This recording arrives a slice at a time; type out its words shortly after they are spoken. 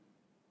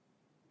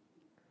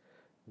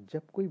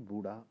जब कोई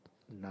बूढ़ा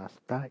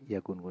नाचता या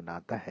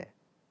गुनगुनाता है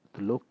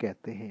तो लोग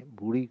कहते हैं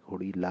बूढ़ी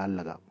घोड़ी लाल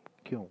लगाम।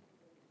 क्यों?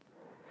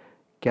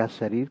 क्या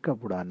शरीर का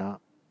बुढ़ाना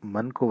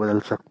मन को बदल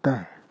सकता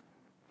है?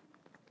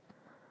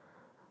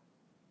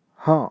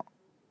 हाँ,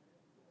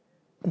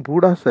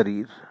 बूढ़ा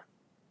शरीर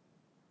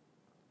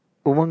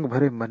उमंग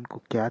भरे मन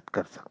को कैद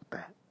कर सकता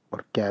है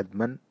और कैद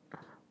मन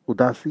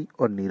उदासी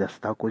और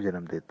नीरसता को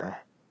जन्म देता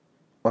है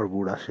और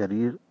बूढ़ा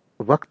शरीर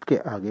वक्त के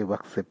आगे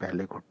वक्त से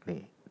पहले घुटने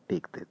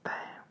टेक देता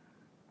है।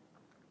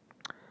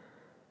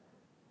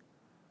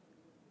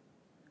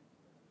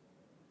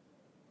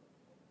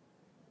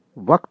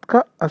 वक्त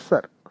का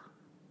असर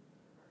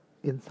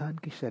इंसान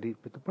के शरीर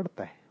पे तो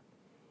पड़ता है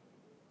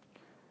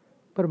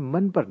पर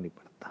मन पर नहीं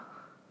पड़ता।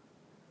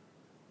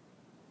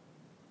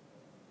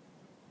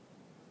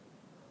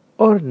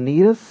 और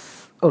नीरस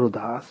और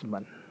उदास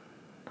मन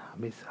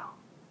हमेशा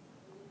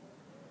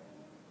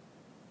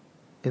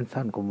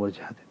इंसान को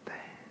मुरझा देता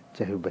है,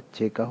 चाहे वो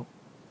बच्चे का हो,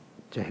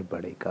 चाहे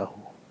बड़े का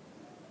हो,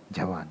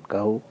 जवान का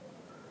हो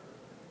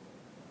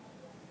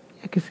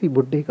या किसी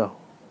बुढ़े का हो।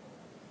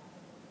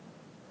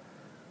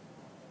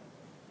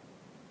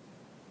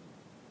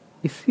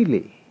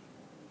 इसीलिए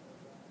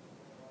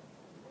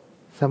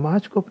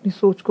समाज को अपनी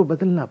सोच को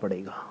बदलना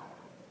पड़ेगा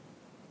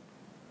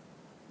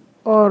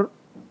और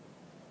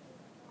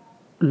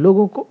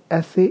लोगों को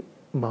ऐसे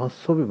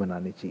महोत्सव भी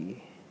मनाने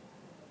चाहिए।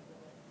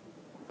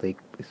 तो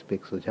इस पे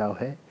एक सुझाव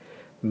है,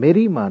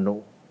 मेरी मानो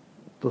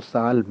तो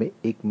साल में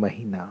एक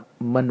महीना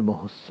मन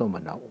महोत्सव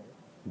मनाओ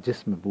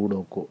जिसमें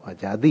बूढ़ों को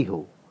आजादी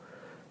हो,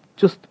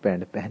 चुस्त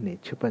पैंट पहने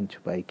छुपन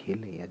छुपाई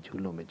खेलें या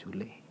झूलों में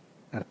झूलें।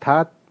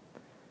 अर्थात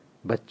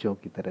बच्चों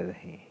की तरह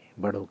रहें,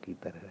 बड़ों की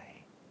तरह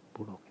रहें,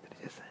 बूढ़ों की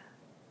तरह जैसा।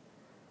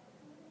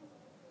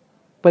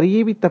 पर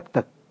यह भी तब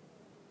तक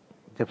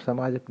जब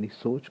समाज अपनी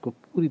सोच को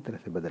पूरी तरह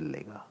से बदल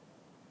लेगा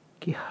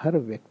कि हर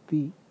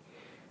व्यक्ति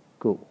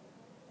को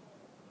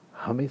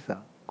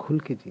हमेशा खुल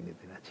के जीने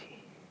देना चाहिए,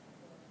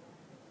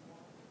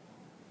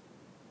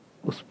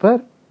 उस पर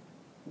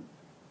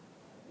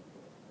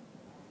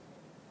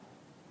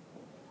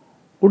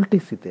उल्टे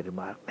सीधे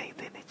रिमार्क नहीं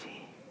देने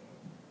चाहिए।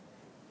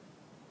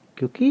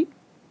 क्योंकि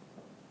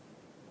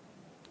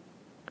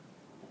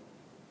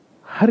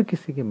हर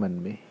किसी के मन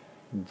में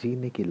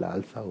जीने की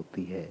लालसा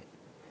होती है,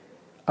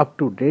 अप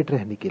टू डेट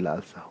रहने की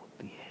लालसा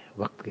होती है,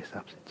 वक्त के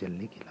हिसाब से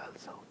चलने की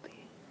लालसा होती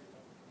है।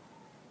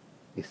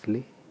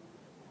 इसलिए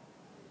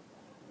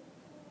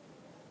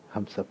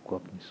हम सबको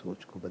अपनी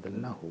सोच को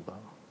बदलना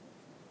होगा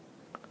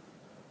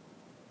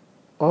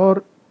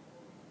और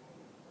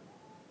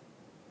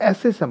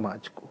ऐसे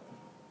समाज को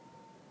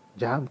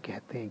जहां हम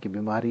कहते हैं कि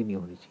बीमारी नहीं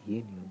होनी चाहिए,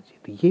 ये नहीं होनी चाहिए,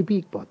 तो ये भी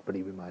एक बहुत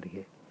बड़ी बीमारी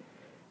है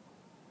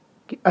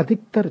कि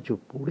अधिकतर जो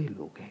बूढ़े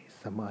लोग हैं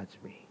समाज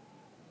में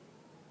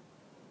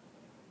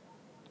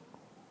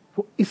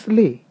वो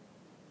इसलिए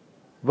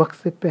वक्त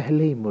से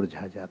पहले ही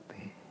मुरझा जाते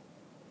हैं,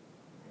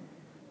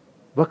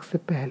 वक्त से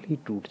पहले ही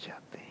टूट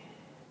जाते हैं,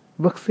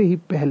 वक्त से ही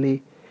पहले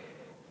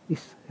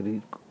इस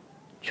शरीर को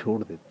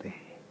छोड़ देते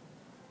हैं।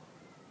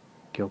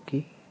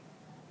 क्योंकि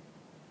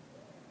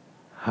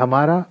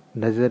हमारा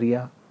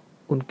नजरिया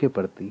उनके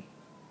प्रति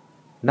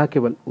न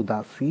केवल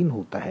उदासीन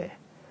होता है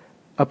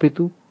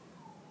अपितु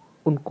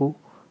उनको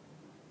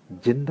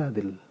जिंदा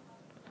दिल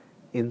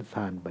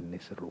इंसान बनने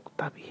से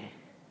रोकता भी है।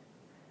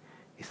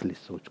 इसलिए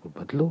सोच को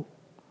बदलो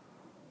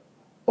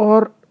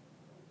और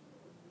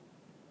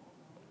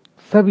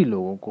सभी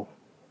लोगों को,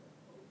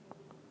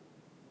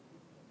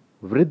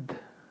 वृद्ध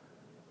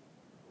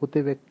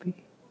होते व्यक्ति,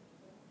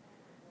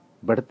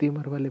 बढ़ती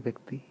उम्र वाले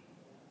व्यक्ति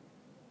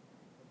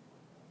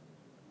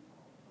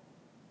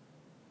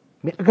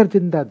में अगर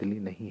जिंदा दिली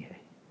नहीं है,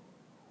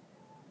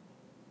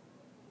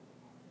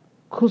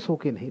 खुश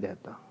होके नहीं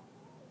रहता,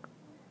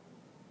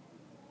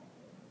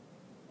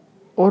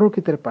 औरों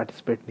की तरह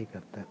पार्टिसिपेट नहीं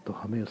करता है, तो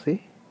हमें उसे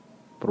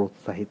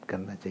प्रोत्साहित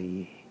करना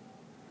चाहिए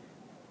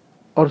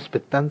और उस पर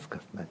तंज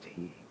कसना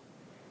चाहिए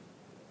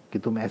कि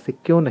तुम ऐसे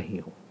क्यों नहीं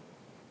हो,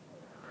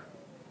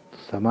 तो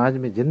समाज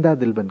में जिंदा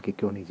दिल बन के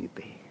क्यों नहीं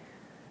जीते।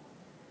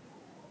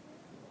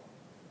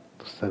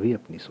 तो सभी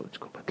अपनी सोच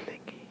को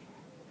बदलेंगे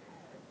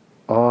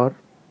और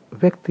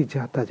व्यक्ति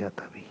जाता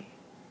जाता भी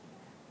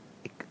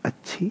एक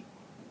अच्छी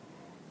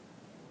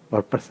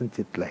और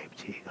प्रसन्नचित्त लाइफ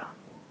जिएगा।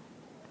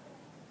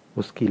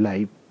 उसकी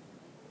लाइफ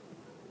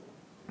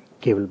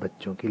केवल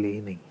बच्चों के लिए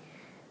ही नहीं,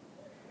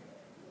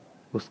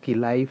 उसकी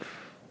लाइफ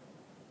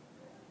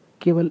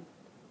केवल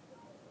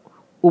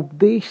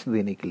उपदेश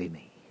देने के लिए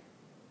नहीं,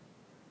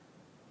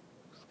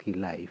 उसकी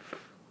लाइफ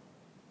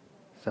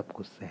सब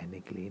कुछ सहने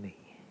के लिए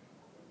नहीं है,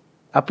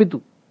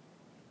 अपितु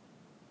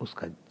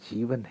उसका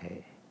जीवन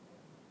है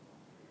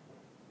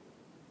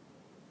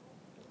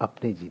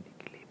अपने जीने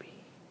के लिए भी।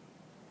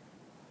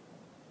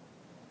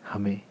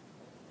 हमें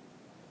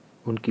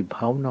उनकी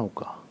भावनाओं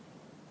का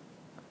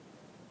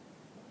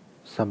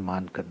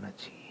सम्मान करना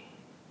चाहिए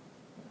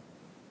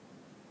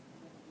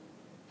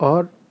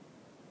और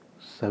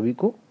सभी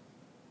को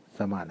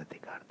समान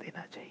अधिकार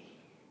देना चाहिए,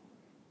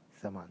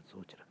 समान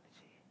सोच रखना।